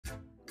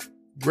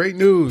Great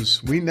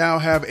news. We now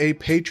have a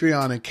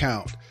Patreon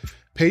account.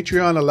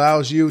 Patreon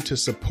allows you to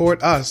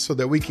support us so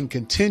that we can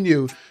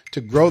continue to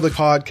grow the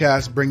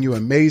podcast, bring you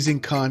amazing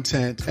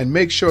content, and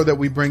make sure that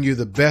we bring you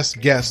the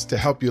best guests to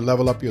help you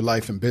level up your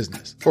life and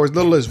business. For as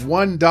little as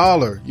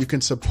 $1, you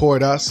can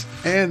support us.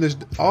 And there's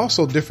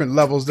also different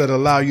levels that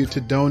allow you to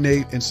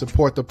donate and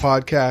support the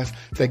podcast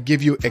that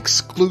give you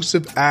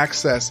exclusive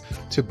access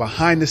to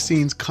behind the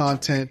scenes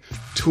content,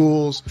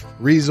 tools,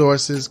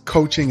 resources,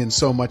 coaching, and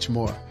so much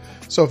more.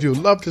 So if you would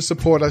love to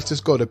support us,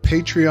 just go to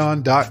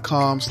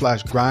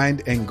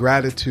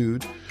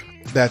patreon.com/grindandgratitude.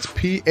 That's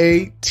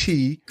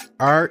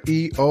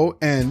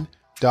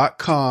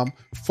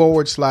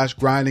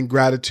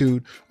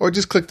patreon.com/grindandgratitude, or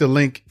just click the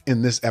link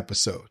in this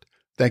episode.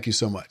 Thank you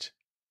so much.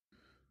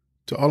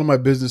 To all of my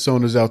business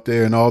owners out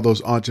there and all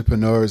those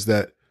entrepreneurs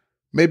that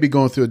may be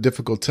going through a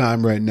difficult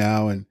time right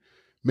now, and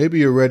maybe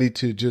you're ready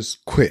to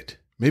just quit.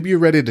 Maybe you're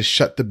ready to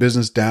shut the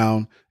business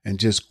down and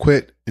just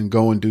quit and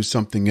go and do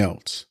something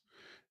else.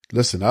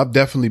 Listen, I've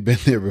definitely been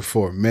there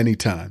before many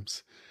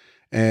times.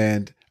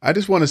 And I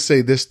just want to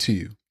say this to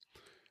you.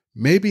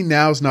 Maybe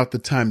now's not the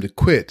time to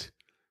quit.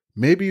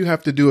 Maybe you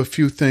have to do a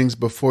few things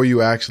before you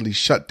actually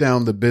shut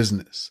down the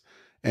business.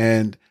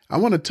 And I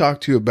want to talk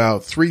to you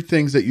about 3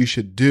 things that you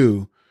should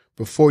do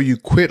before you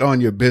quit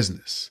on your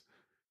business.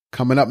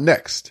 Coming up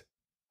next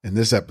in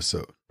this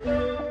episode.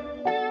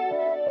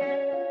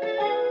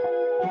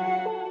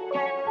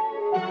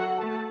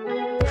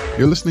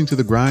 You're listening to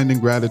the Grind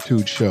and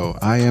Gratitude Show.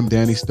 I am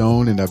Danny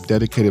Stone, and I've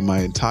dedicated my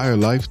entire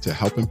life to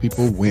helping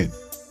people win.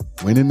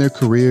 Win in their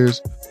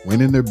careers,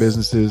 win in their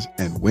businesses,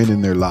 and win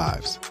in their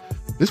lives.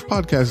 This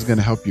podcast is going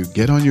to help you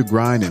get on your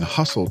grind and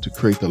hustle to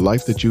create the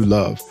life that you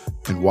love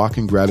and walk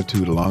in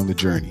gratitude along the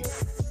journey.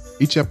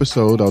 Each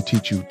episode, I'll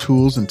teach you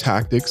tools and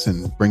tactics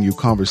and bring you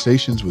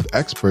conversations with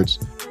experts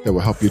that will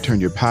help you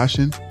turn your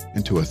passion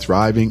into a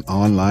thriving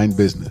online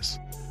business.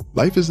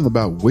 Life isn't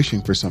about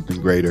wishing for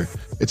something greater.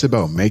 It's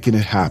about making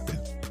it happen.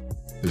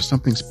 There's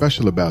something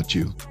special about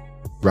you.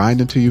 Grind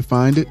until you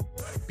find it.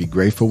 Be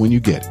grateful when you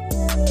get it.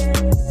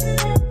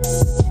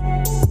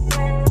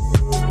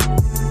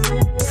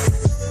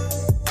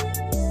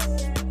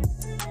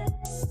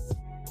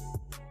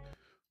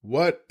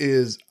 What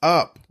is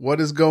up?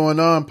 What is going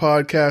on,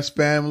 podcast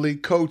family?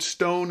 Coach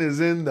Stone is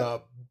in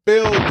the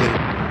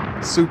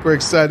building. Super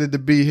excited to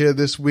be here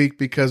this week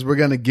because we're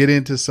going to get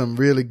into some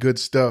really good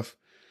stuff.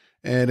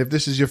 And if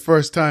this is your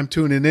first time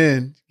tuning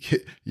in,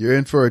 you're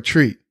in for a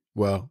treat.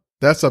 Well,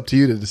 that's up to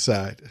you to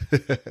decide.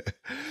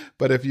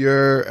 But if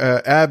you're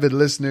an avid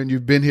listener and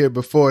you've been here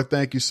before,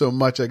 thank you so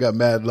much. I got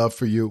mad love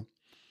for you.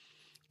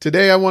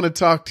 Today, I want to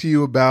talk to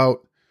you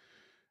about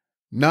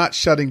not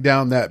shutting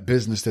down that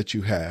business that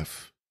you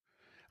have.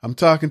 I'm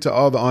talking to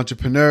all the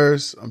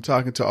entrepreneurs. I'm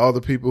talking to all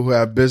the people who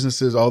have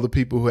businesses, all the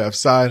people who have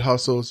side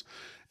hustles.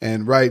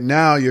 And right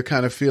now, you're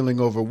kind of feeling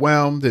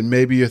overwhelmed, and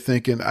maybe you're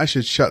thinking, I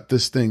should shut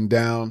this thing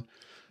down.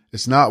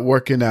 It's not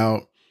working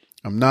out.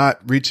 I'm not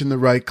reaching the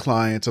right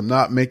clients. I'm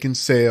not making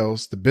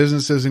sales. The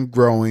business isn't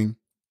growing.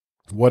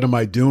 What am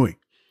I doing?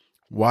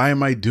 Why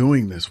am I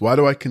doing this? Why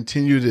do I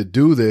continue to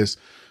do this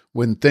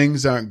when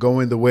things aren't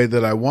going the way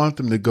that I want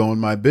them to go in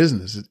my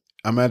business?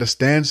 I'm at a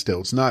standstill.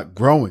 It's not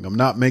growing. I'm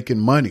not making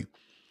money.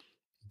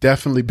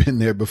 Definitely been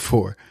there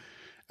before.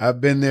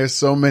 I've been there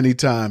so many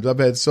times. I've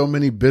had so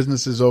many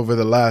businesses over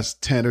the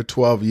last 10 or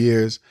 12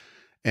 years,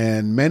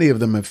 and many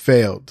of them have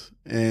failed.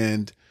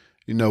 And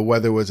you know,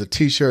 whether it was a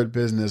t-shirt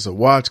business, a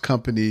watch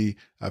company,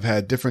 I've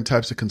had different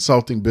types of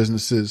consulting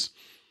businesses.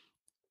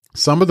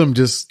 Some of them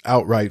just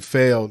outright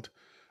failed.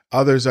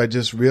 Others I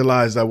just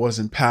realized I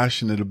wasn't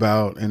passionate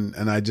about, and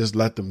I just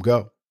let them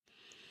go.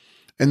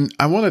 And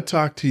I want to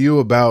talk to you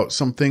about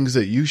some things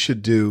that you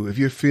should do if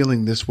you're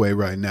feeling this way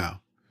right now.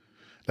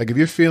 Like if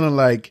you're feeling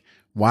like,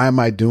 why am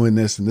I doing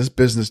this? And this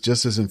business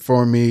just isn't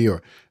for me,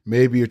 or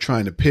maybe you're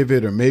trying to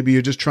pivot, or maybe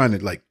you're just trying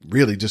to like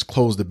really just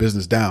close the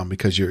business down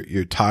because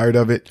you're tired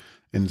of it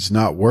and it's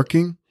not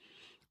working.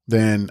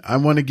 Then I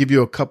want to give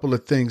you a couple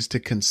of things to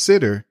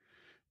consider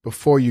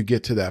before you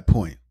get to that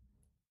point.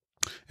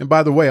 And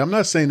by the way, I'm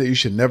not saying that you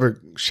should never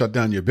shut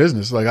down your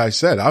business. Like I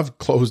said, I've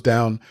closed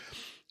down,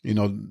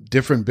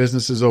 different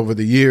businesses over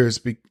the years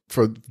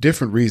for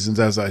different reasons,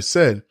 as I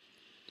said.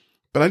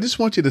 But I just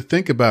want you to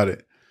think about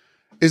it.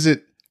 Is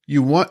it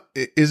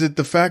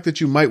the fact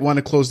that you might want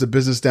to close the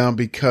business down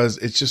because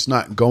it's just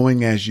not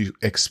going as you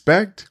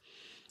expect?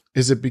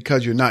 Is it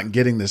because you're not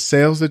getting the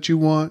sales that you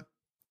want?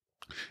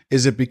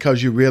 Is it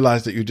because you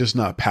realize that you're just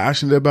not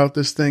passionate about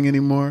this thing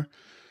anymore?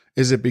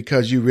 Is it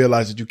because you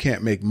realize that you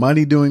can't make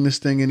money doing this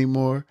thing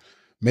anymore?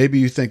 Maybe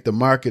you think the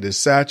market is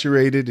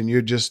saturated and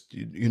you're just,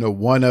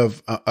 one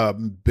of a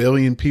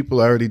billion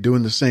people already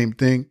doing the same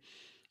thing.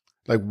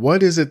 Like,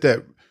 what is it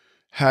that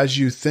has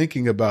you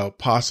thinking about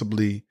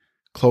possibly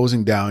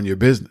closing down your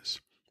business?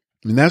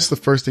 And that's the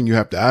first thing you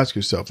have to ask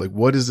yourself. Like,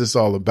 what is this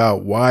all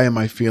about? Why am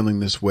I feeling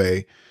this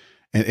way?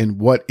 And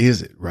what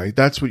is it, right?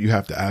 That's what you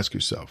have to ask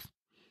yourself.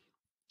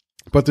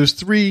 But there's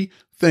 3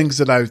 things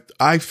that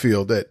I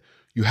feel that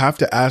you have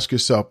to ask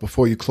yourself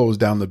before you close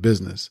down the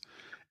business.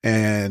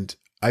 And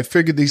I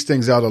figured these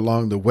things out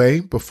along the way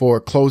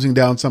before closing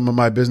down some of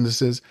my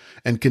businesses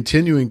and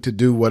continuing to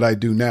do what I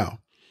do now.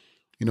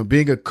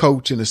 Being a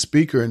coach and a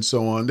speaker and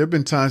so on, there have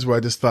been times where I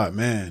just thought,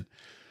 man,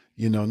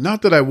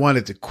 not that I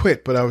wanted to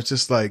quit, but I was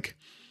just like,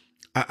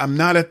 I'm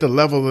not at the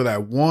level that I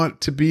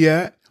want to be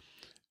at.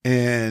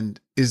 And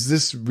is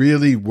this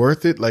really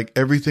worth it? Like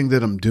everything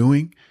that I'm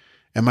doing,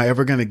 am I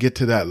ever going to get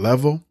to that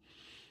level?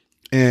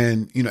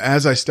 And,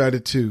 as I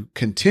started to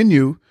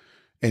continue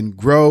and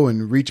grow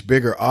and reach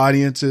bigger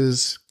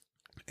audiences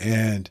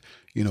and,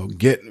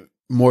 get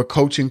more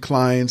coaching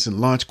clients and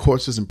launch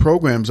courses and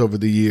programs over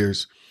the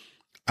years,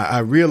 I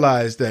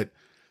realized that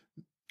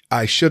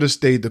I should have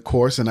stayed the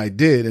course, and I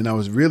did. And I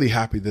was really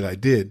happy that I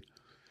did.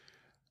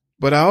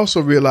 But I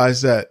also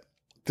realized that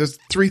there's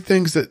 3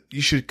 things that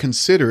you should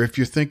consider if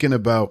you're thinking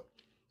about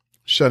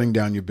shutting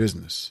down your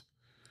business.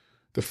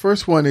 The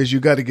first one is you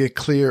got to get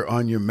clear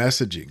on your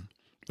messaging.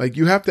 Like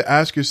you have to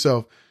ask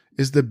yourself,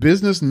 is the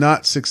business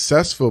not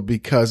successful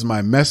because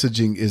my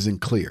messaging isn't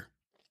clear?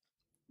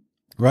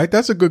 Right?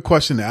 That's a good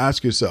question to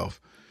ask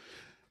yourself,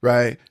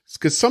 right?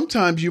 Because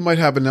sometimes you might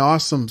have an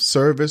awesome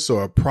service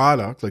or a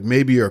product, like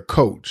maybe you're a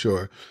coach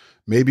or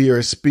maybe you're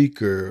a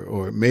speaker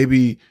or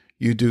maybe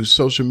you do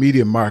social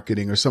media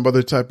marketing or some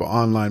other type of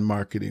online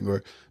marketing,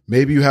 or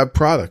maybe you have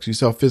products, you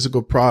sell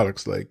physical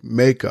products like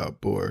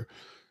makeup or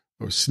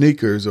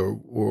sneakers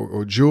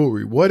or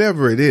jewelry,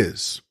 whatever it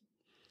is.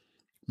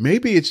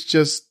 Maybe it's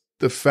just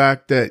the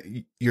fact that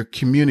your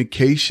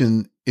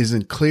communication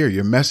isn't clear,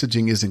 your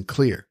messaging isn't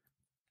clear.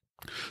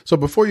 So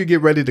before you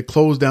get ready to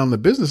close down the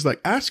business,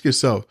 like ask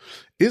yourself,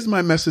 is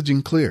my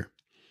messaging clear?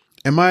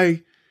 Am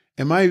I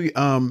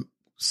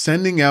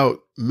sending out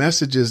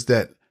messages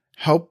that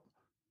help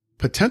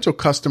potential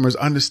customers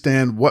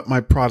understand what my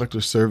product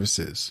or service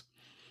is?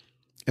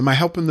 Am I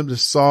helping them to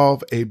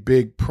solve a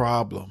big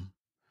problem?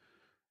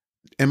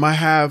 Do I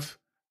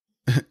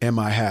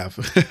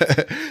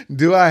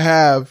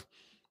have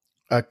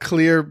a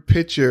clear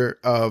picture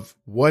of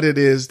what it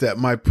is that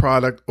my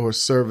product or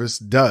service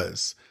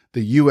does?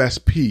 The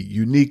USP,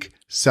 unique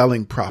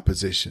selling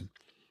proposition.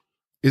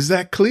 Is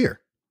that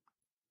clear?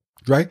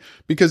 Right?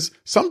 Because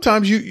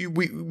sometimes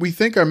we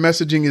think our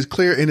messaging is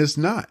clear and it's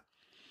not.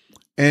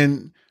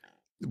 And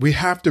we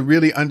have to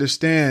really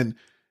understand,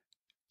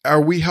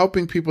 are we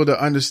helping people to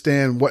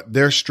understand what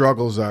their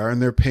struggles are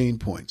and their pain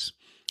points?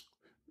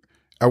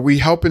 Are we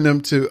helping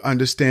them to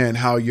understand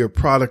how your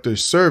product or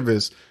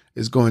service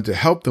is going to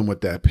help them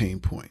with that pain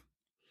point?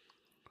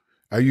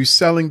 Are you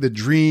selling the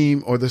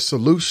dream or the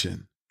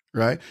solution?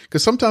 Right?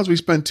 Because sometimes we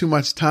spend too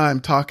much time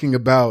talking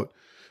about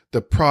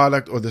the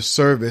product or the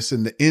service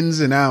and the ins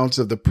and outs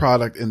of the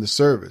product and the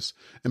service.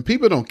 And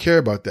people don't care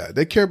about that.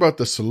 They care about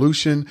the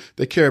solution.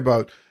 They care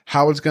about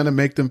how it's going to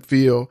make them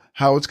feel,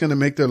 how it's going to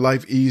make their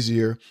life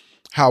easier,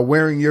 how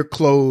wearing your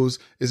clothes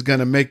is going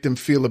to make them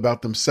feel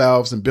about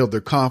themselves and build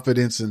their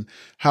confidence, and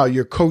how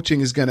your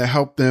coaching is going to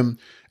help them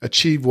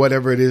achieve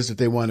whatever it is that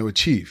they want to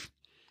achieve.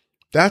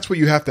 That's what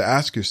you have to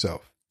ask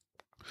yourself.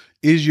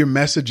 Is your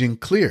messaging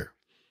clear?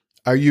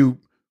 Are you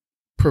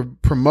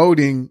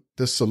promoting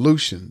the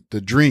solution,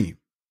 the dream,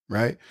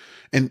 right?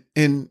 And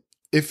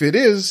if it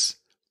is,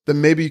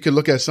 then maybe you could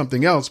look at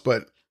something else,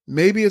 but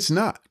maybe it's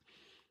not.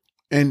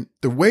 And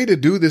the way to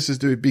do this is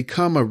to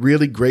become a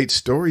really great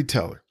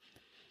storyteller.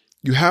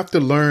 You have to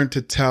learn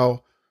to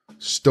tell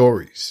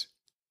stories,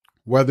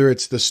 whether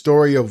it's the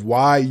story of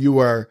why you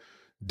are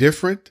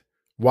different,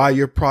 why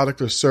your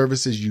product or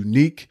service is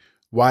unique,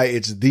 why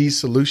it's the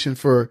solution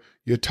for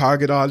your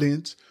target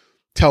audience.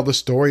 Tell the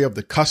story of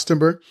the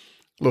customer.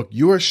 Look,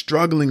 you are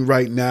struggling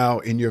right now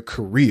in your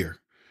career,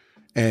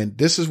 and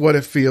this is what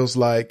it feels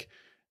like.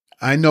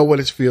 I know what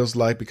it feels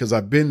like because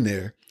I've been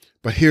there,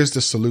 but here's the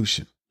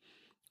solution,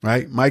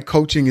 right? My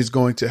coaching is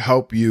going to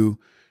help you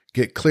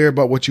get clear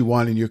about what you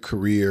want in your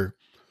career,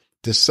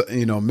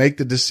 make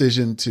the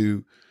decision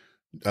to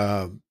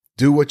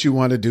do what you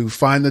want to do,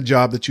 find the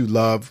job that you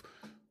love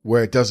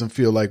where it doesn't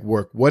feel like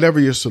work, whatever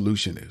your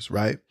solution is,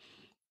 right?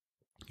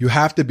 You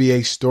have to be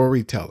a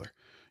storyteller.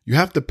 You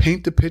have to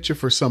paint the picture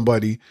for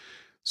somebody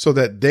so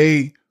that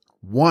they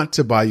want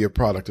to buy your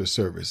product or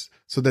service,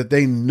 so that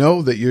they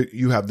know that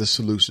you have the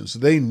solution, so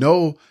they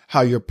know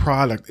how your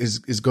product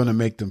is going to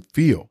make them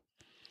feel.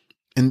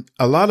 And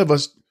a lot of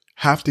us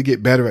have to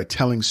get better at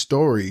telling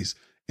stories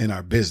in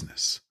our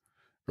business,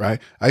 right?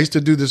 I used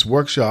to do this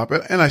workshop,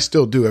 and I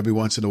still do every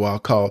once in a while,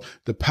 called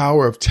The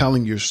Power of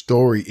Telling Your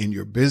Story in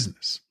Your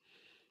Business.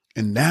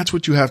 And that's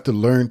what you have to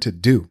learn to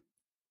do.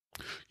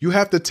 You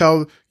have to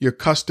tell your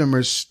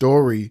customer's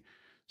story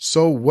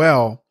so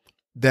well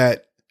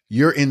that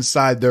you're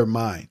inside their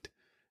mind.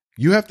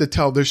 You have to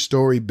tell their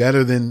story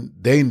better than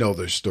they know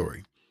their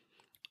story.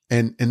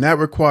 And that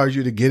requires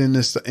you to get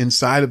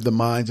inside of the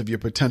minds of your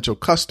potential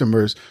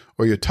customers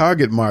or your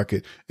target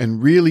market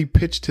and really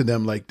pitch to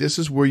them like, this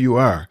is where you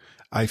are.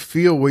 I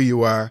feel where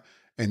you are,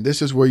 and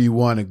this is where you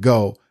want to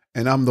go.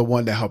 And I'm the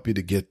one to help you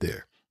to get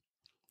there.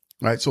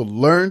 Right? So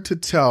learn to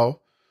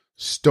tell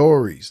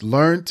stories.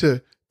 Learn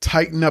to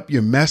tighten up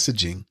your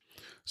messaging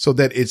so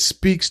that it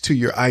speaks to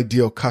your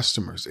ideal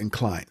customers and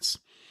clients.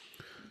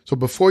 So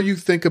before you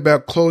think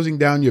about closing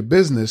down your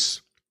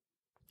business,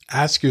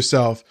 ask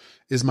yourself,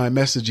 is my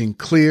messaging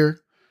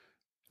clear?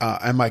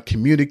 Am I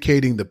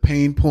communicating the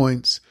pain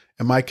points?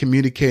 Am I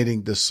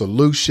communicating the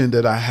solution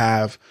that I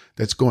have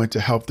that's going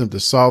to help them to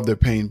solve their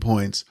pain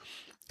points?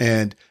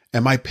 And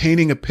am I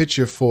painting a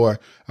picture for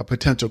a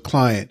potential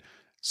client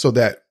so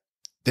that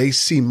they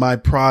see my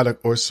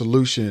product or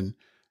solution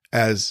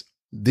as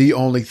the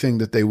only thing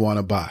that they want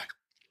to buy?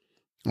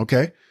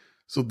 Okay.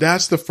 So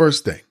that's the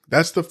first thing.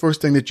 That's the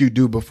first thing that you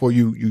do before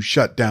you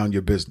shut down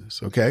your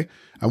business. Okay.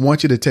 I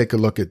want you to take a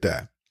look at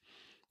that.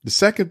 The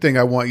second thing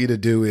I want you to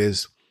do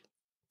is,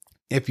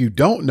 if you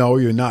don't know,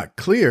 you're not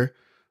clear,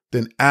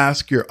 then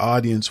ask your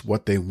audience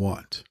what they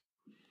want.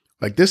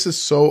 Like, this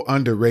is so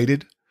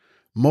underrated.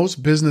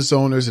 Most business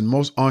owners and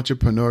most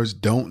entrepreneurs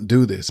don't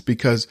do this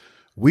because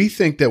we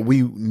think that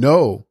we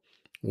know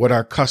what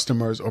our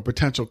customers or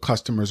potential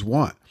customers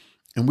want.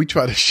 And we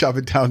try to shove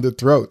it down their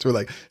throats. We're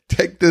like,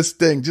 take this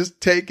thing,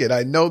 just take it.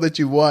 I know that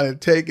you want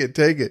it. Take it,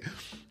 take it.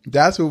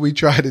 That's what we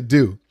try to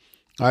do.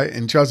 All right.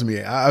 And trust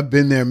me, I've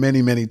been there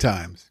many, many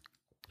times.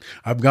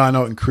 I've gone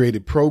out and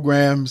created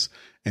programs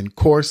and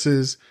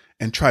courses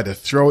and tried to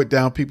throw it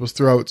down people's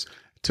throats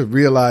to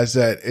realize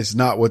that it's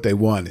not what they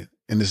wanted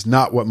and it's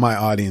not what my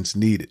audience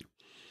needed.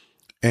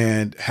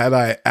 And had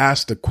I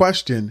asked a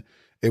question,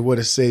 it would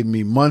have saved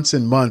me months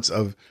and months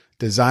of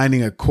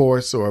designing a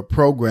course or a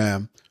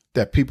program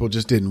that people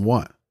just didn't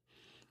want.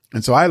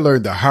 And so I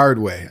learned the hard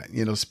way,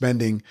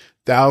 spending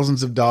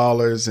thousands of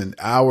dollars and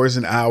hours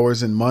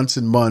and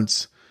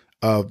months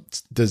of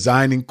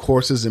designing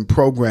courses and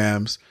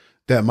programs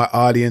that my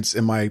audience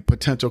and my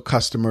potential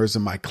customers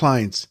and my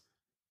clients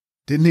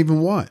didn't even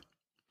want.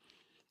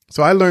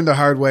 So I learned the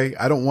hard way.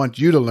 I don't want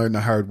you to learn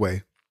the hard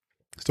way.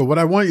 So what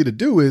I want you to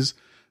do is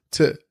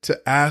to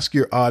ask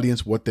your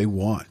audience what they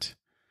want.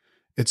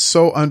 It's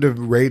so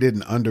underrated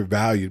and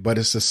undervalued, but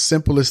it's the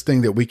simplest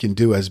thing that we can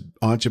do as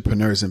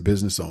entrepreneurs and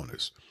business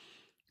owners.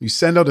 You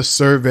send out a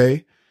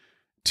survey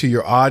to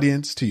your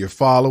audience, to your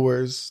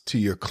followers, to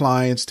your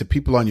clients, to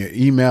people on your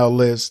email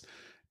list,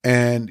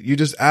 and you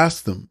just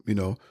ask them,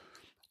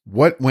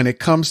 when it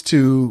comes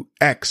to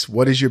X,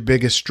 what is your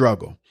biggest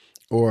struggle?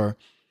 Or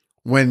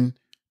when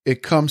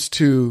it comes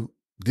to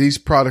these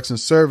products and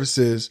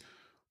services,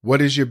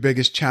 what is your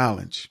biggest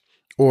challenge?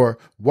 Or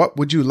what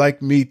would you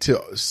like me to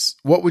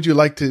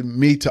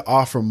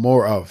offer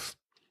more of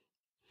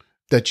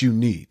that you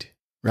need,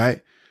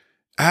 right?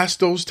 Ask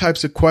those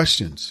types of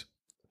questions.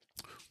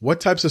 What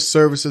types of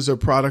services or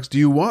products do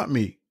you want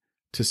me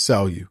to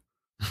sell you,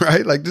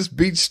 right? Like, just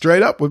be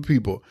straight up with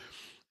people.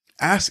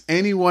 Ask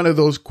any one of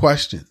those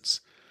questions.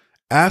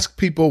 Ask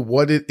people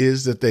what it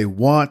is that they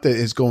want that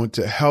is going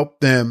to help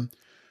them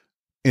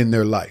in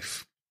their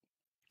life.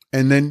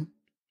 And then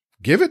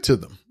give it to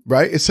them,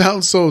 right? It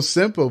sounds so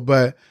simple,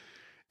 but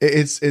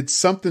it's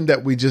something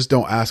that we just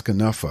don't ask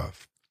enough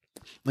of.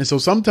 And so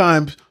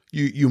sometimes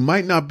you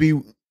might not be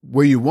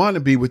where you want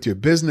to be with your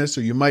business,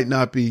 or you might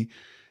not be,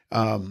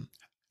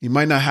 you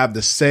might not have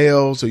the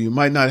sales, or you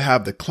might not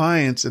have the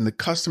clients and the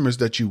customers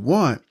that you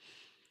want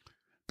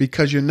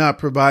because you're not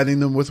providing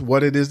them with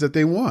what it is that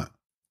they want.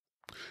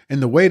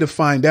 And the way to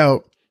find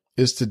out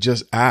is to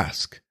just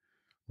ask,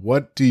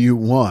 what do you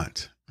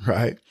want?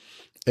 Right?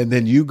 And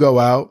then you go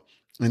out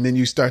and then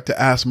you start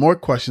to ask more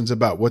questions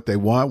about what they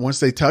want. Once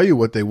they tell you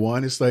what they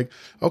want, it's like,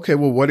 okay,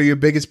 well, what are your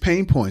biggest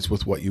pain points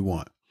with what you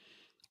want?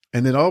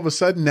 And then all of a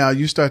sudden now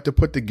you start to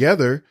put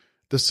together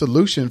the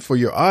solution for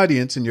your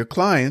audience and your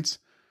clients.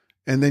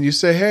 And then you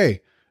say,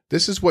 hey,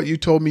 this is what you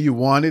told me you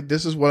wanted.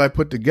 This is what I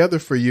put together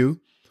for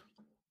you.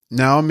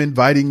 Now I'm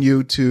inviting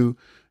you to,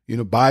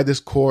 buy this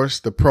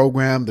course, the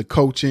program, the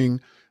coaching,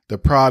 the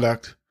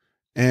product,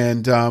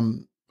 and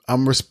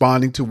I'm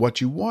responding to what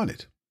you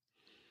wanted.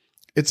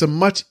 It's a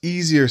much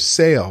easier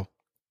sale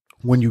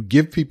when you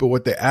give people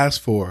what they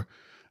ask for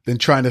than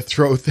trying to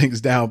throw things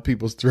down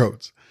people's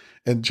throats.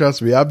 And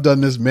trust me, I've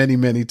done this many,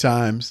 many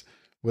times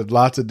with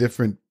lots of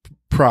different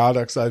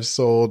products I've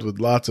sold, with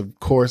lots of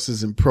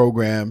courses and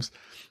programs.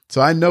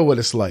 So I know what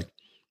it's like.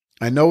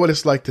 I know what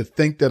it's like to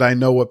think that I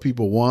know what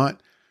people want.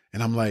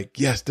 And I'm like,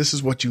 yes, this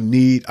is what you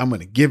need. I'm going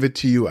to give it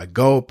to you. I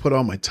go put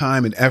all my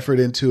time and effort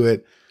into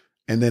it.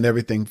 And then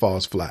everything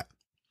falls flat.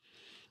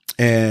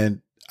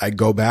 And I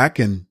go back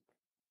and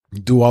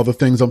do all the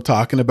things I'm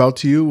talking about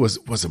to you. Was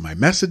it my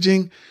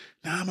messaging?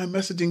 Nah, my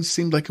messaging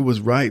seemed like it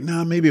was right.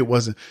 Nah, maybe it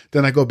wasn't.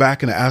 Then I go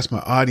back and I ask my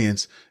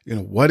audience,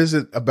 what is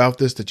it about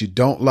this that you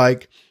don't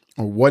like?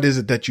 Or what is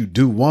it that you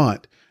do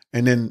want?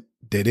 And then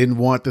they didn't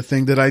want the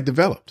thing that I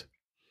developed.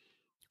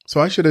 So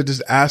I should have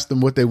just asked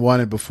them what they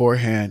wanted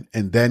beforehand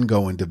and then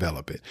go and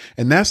develop it.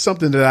 And that's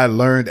something that I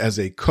learned as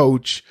a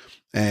coach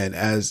and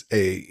as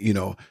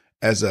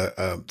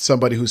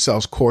somebody who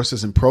sells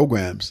courses and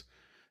programs.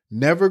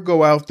 Never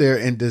go out there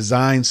and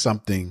design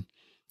something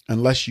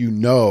unless you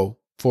know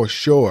for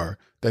sure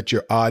that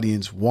your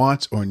audience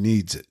wants or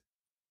needs it.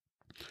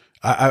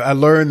 I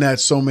learned that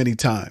so many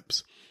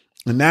times.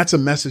 And that's a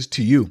message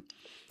to you.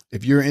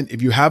 If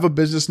you have a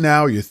business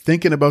now, you're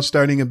thinking about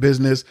starting a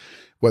business,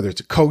 whether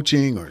it's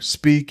coaching or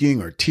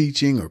speaking or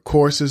teaching or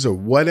courses or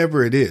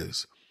whatever it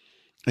is,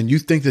 and you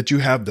think that you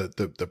have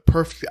the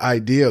perfect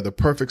idea or the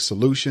perfect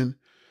solution,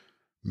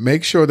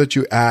 make sure that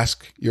you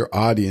ask your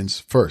audience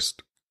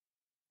first.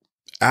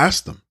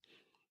 Ask them,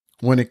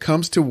 when it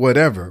comes to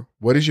whatever,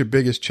 what is your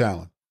biggest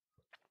challenge?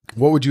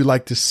 What would you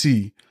like to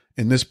see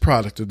in this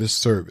product or this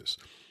service?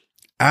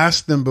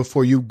 Ask them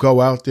before you go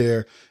out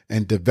there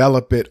and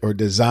develop it or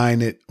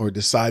design it or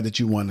decide that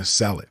you want to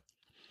sell it.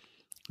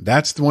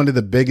 That's one of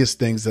the biggest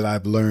things that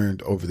I've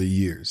learned over the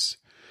years.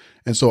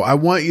 And so I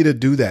want you to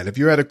do that. If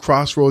you're at a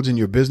crossroads in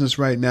your business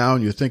right now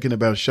and you're thinking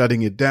about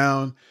shutting it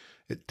down,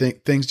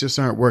 things just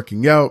aren't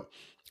working out,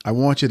 I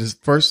want you to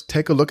first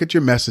take a look at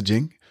your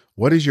messaging.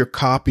 What is your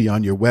copy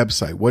on your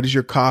website? What is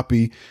your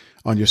copy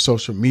on your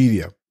social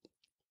media?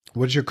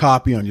 What is your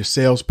copy on your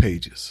sales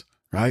pages,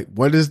 right?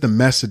 What is the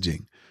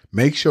messaging?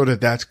 Make sure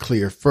that that's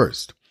clear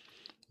first.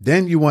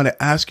 Then you want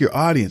to ask your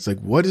audience, like,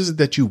 what is it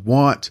that you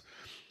want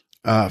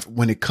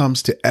when it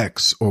comes to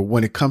X, or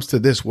when it comes to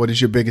this? What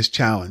is your biggest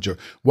challenge? Or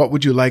what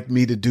would you like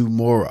me to do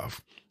more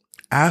of?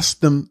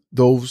 Ask them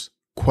those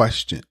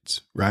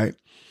questions, right?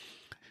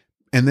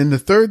 And then the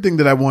third thing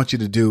that I want you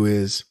to do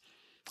is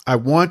I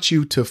want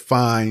you to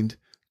find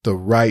the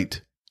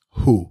right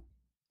who.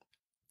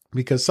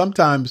 Because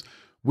sometimes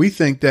we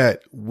think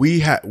that we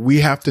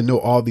have to know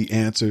all the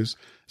answers,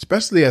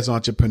 especially as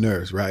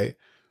entrepreneurs, right?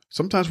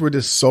 Sometimes we're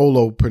just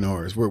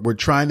solopreneurs. We're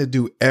trying to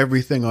do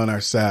everything on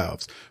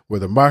ourselves. We're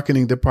the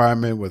marketing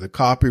department, we're the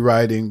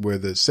copywriting, we're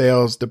the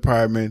sales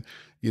department,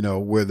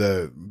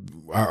 we're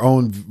our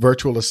own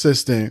virtual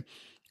assistant,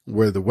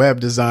 we're the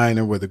web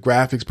designer, we're the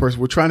graphics person.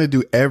 We're trying to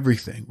do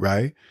everything,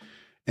 right?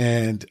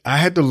 And I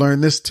had to learn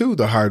this too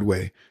the hard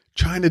way.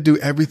 Trying to do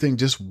everything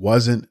just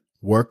wasn't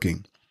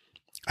working.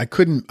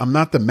 I'm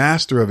not the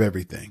master of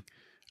everything.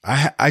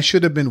 I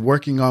should have been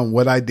working on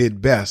what I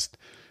did best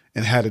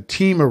and had a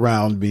team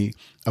around me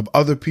of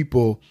other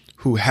people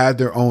who had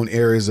their own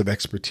areas of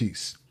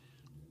expertise.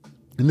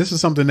 And this is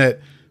something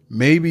that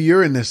maybe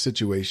you're in this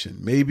situation.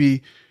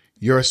 Maybe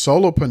you're a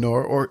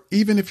solopreneur, or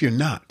even if you're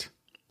not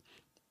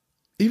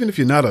a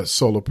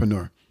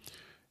solopreneur,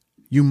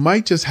 you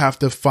might just have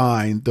to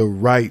find the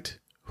right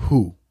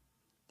who,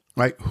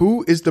 right?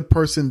 Who is the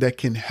person that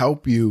can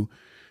help you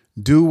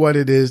do what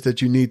it is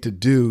that you need to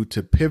do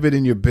to pivot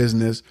in your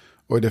business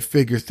or to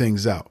figure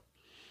things out?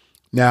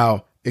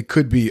 Now, it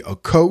could be a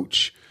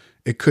coach.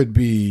 It could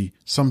be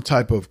some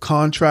type of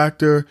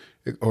contractor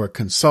or a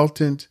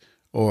consultant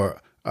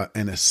or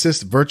an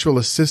virtual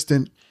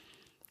assistant.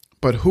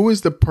 But who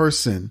is the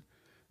person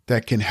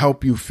that can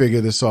help you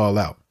figure this all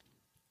out?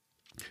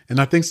 And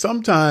I think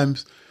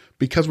sometimes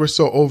because we're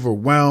so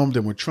overwhelmed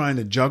and we're trying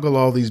to juggle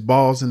all these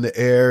balls in the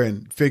air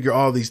and figure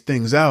all these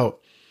things out,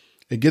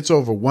 it gets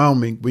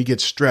overwhelming. We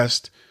get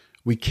stressed.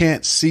 We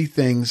can't see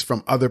things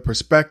from other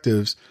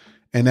perspectives.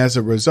 And as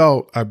a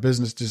result, our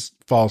business just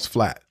falls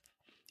flat.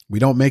 We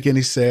don't make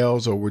any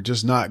sales, or we're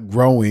just not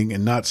growing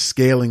and not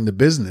scaling the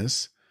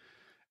business.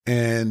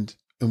 And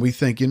we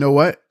think, you know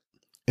what?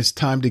 It's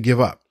time to give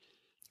up.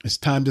 It's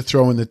time to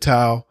throw in the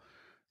towel.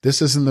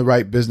 This isn't the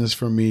right business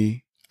for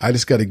me. I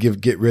just got to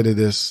get rid of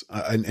this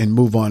and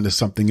move on to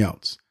something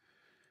else.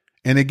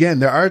 And again,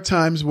 there are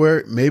times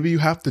where maybe you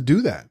have to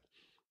do that.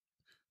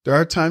 There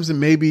are times that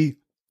maybe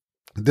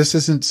this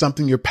isn't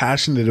something you're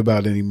passionate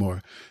about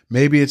anymore.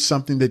 Maybe it's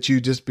something that you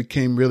just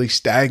became really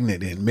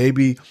stagnant in.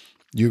 Maybe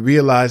you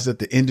realize that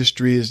the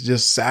industry is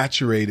just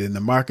saturated and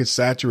the market's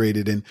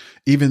saturated. And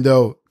even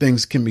though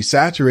things can be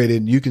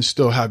saturated, you can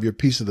still have your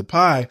piece of the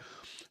pie.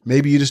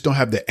 Maybe you just don't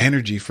have the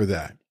energy for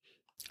that.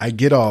 I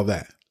get all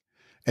that.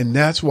 And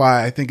that's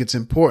why I think it's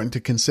important to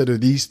consider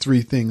these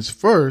three things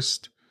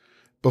first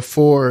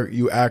before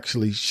you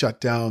actually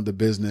shut down the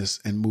business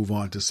and move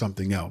on to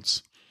something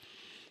else.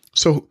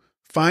 So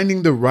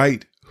finding the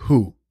right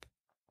who.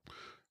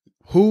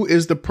 Who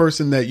is the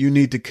person that you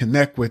need to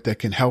connect with that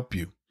can help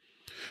you?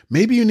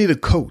 Maybe you need a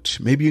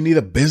coach. Maybe you need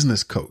a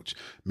business coach.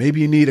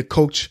 Maybe you need a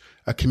coach,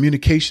 a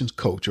communications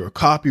coach or a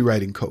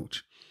copywriting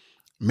coach.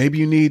 Maybe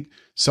you need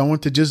someone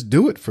to just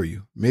do it for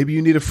you. Maybe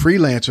you need a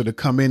freelancer to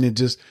come in and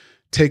just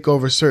take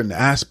over certain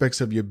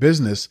aspects of your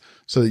business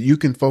so that you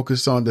can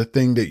focus on the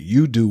thing that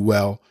you do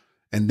well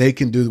and they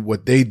can do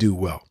what they do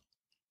well,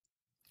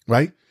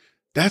 right?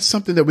 That's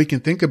something that we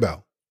can think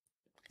about.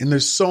 And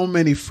there's so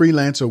many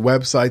freelancer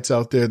websites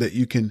out there that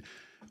you can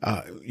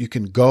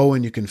go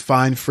and you can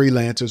find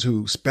freelancers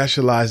who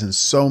specialize in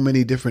so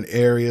many different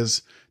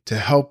areas to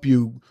help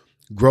you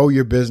grow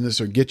your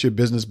business or get your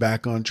business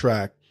back on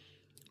track.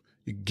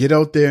 You get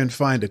out there and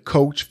find a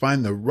coach,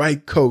 find the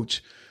right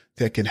coach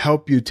that can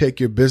help you take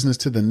your business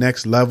to the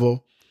next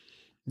level.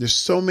 There's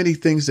so many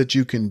things that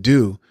you can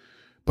do,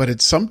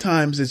 but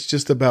sometimes it's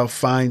just about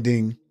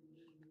finding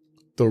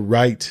the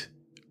right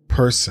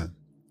person,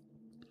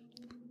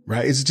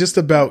 right? It's just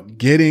about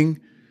getting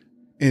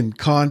in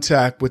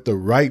contact with the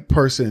right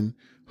person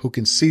who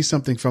can see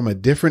something from a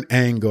different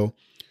angle,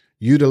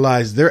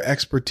 utilize their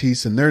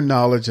expertise and their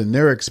knowledge and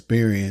their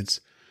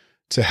experience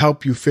to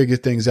help you figure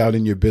things out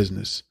in your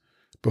business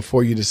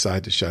before you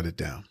decide to shut it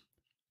down.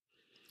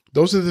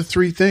 Those are the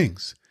three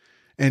things.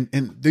 And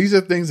these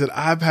are things that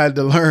I've had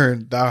to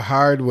learn the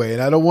hard way.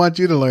 And I don't want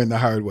you to learn the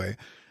hard way.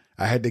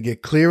 I had to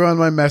get clear on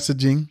my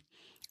messaging.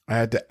 I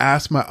had to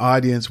ask my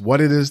audience what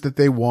it is that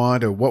they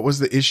want, or what was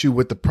the issue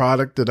with the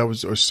product that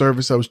or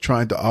service I was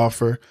trying to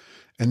offer.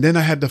 And then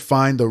I had to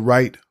find the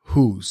right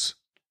who's.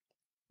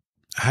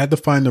 I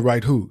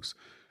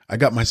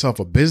got myself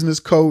a business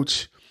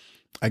coach.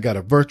 I got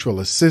a virtual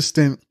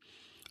assistant.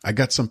 I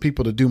got some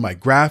people to do my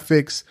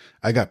graphics.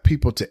 I got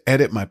people to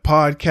edit my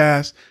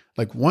podcast.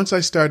 Like, once I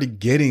started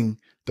getting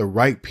the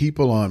right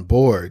people on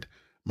board,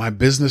 my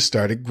business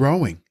started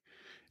growing.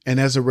 And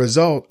as a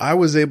result, I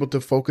was able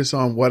to focus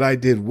on what I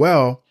did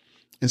well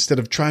instead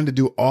of trying to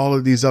do all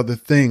of these other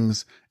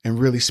things and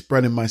really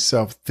spreading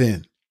myself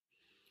thin.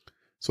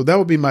 So that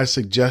would be my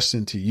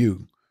suggestion to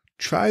you.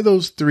 Try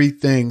those three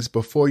things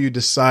before you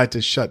decide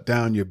to shut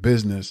down your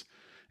business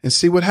and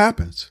see what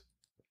happens.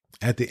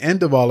 At the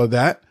end of all of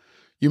that,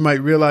 you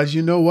might realize,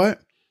 you know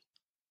what?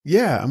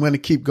 Yeah, I'm going to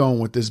keep going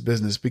with this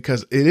business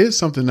because it is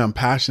something I'm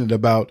passionate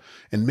about.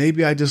 And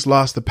maybe I just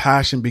lost the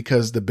passion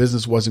because the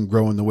business wasn't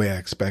growing the way I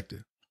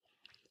expected.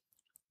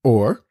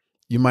 Or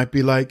you might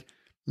be like,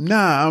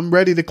 nah, I'm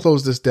ready to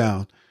close this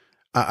down.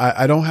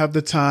 I don't have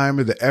the time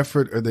or the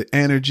effort or the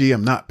energy.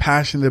 I'm not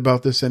passionate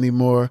about this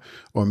anymore.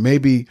 Or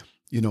maybe,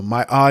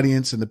 my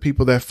audience and the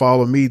people that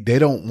follow me, they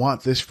don't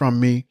want this from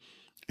me.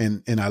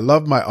 And I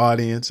love my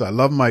audience. I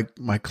love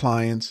my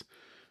clients.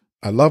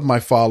 I love my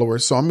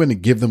followers. So I'm going to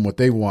give them what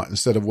they want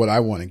instead of what I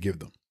want to give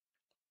them.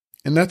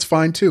 And that's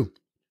fine too.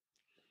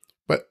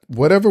 But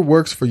whatever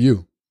works for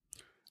you.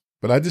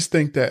 But I just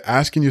think that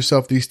asking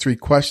yourself these three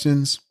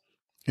questions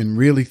and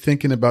really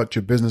thinking about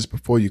your business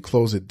before you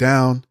close it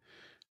down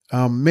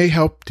may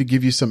help to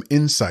give you some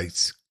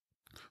insights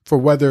for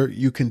whether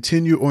you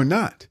continue or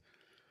not.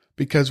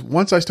 Because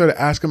once I started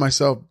asking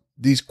myself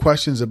these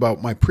questions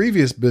about my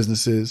previous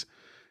businesses,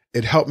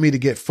 it helped me to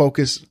get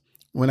focused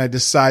when I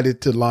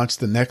decided to launch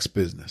the next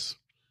business.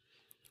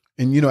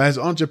 And, as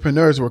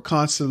entrepreneurs, we're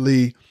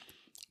constantly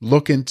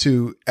looking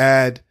to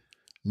add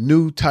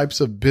new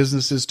types of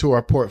businesses to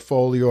our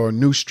portfolio, or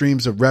new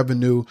streams of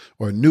revenue,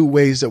 or new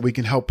ways that we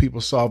can help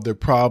people solve their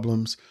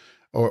problems,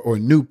 or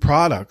new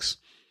products.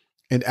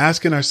 And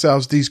asking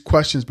ourselves these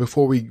questions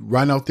before we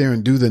run out there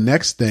and do the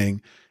next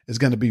thing is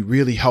going to be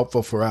really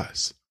helpful for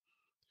us.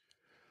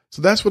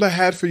 So that's what I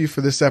had for you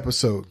for this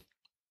episode.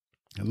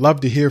 I'd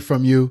love to hear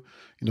from you.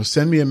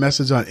 Send me a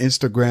message on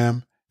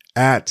Instagram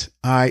at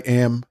I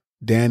am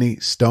Danny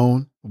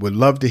Stone. Would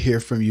love to hear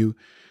from you,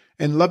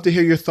 and love to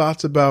hear your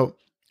thoughts about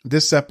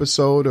this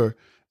episode, or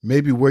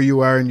maybe where you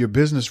are in your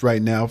business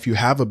right now, if you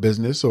have a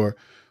business, or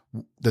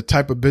the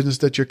type of business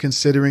that you're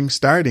considering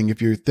starting,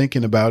 if you're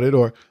thinking about it,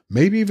 or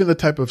maybe even the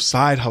type of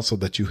side hustle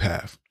that you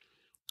have.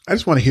 I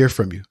just want to hear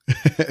from you.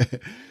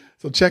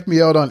 So check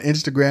me out on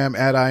Instagram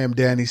at I am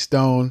Danny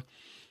Stone.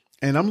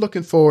 And I'm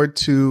looking forward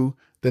to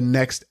the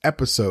next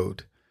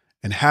episode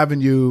and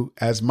having you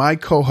as my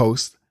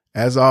co-host.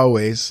 As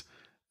always,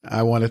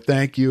 I want to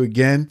thank you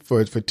again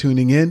for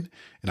tuning in,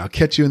 and I'll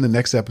catch you in the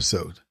next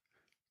episode.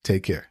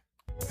 Take care.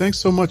 Thanks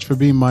so much for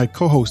being my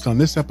co-host on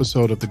this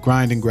episode of the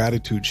Grind and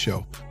Gratitude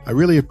Show. I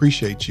really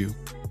appreciate you.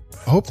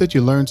 I hope that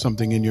you learned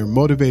something and you're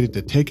motivated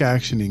to take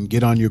action and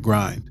get on your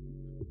grind.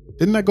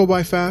 Didn't that go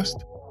by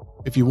fast?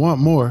 If you want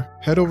more,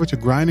 head over to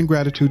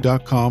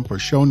grindandgratitude.com for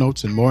show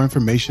notes and more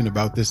information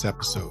about this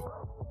episode.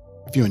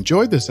 If you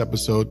enjoyed this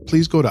episode,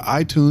 please go to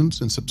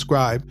iTunes and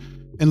subscribe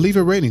and leave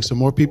a rating so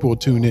more people will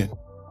tune in.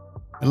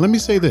 And let me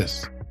say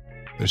this,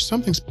 there's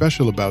something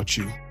special about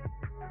you.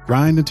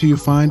 Grind until you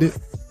find it.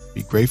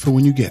 Be grateful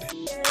when you get it.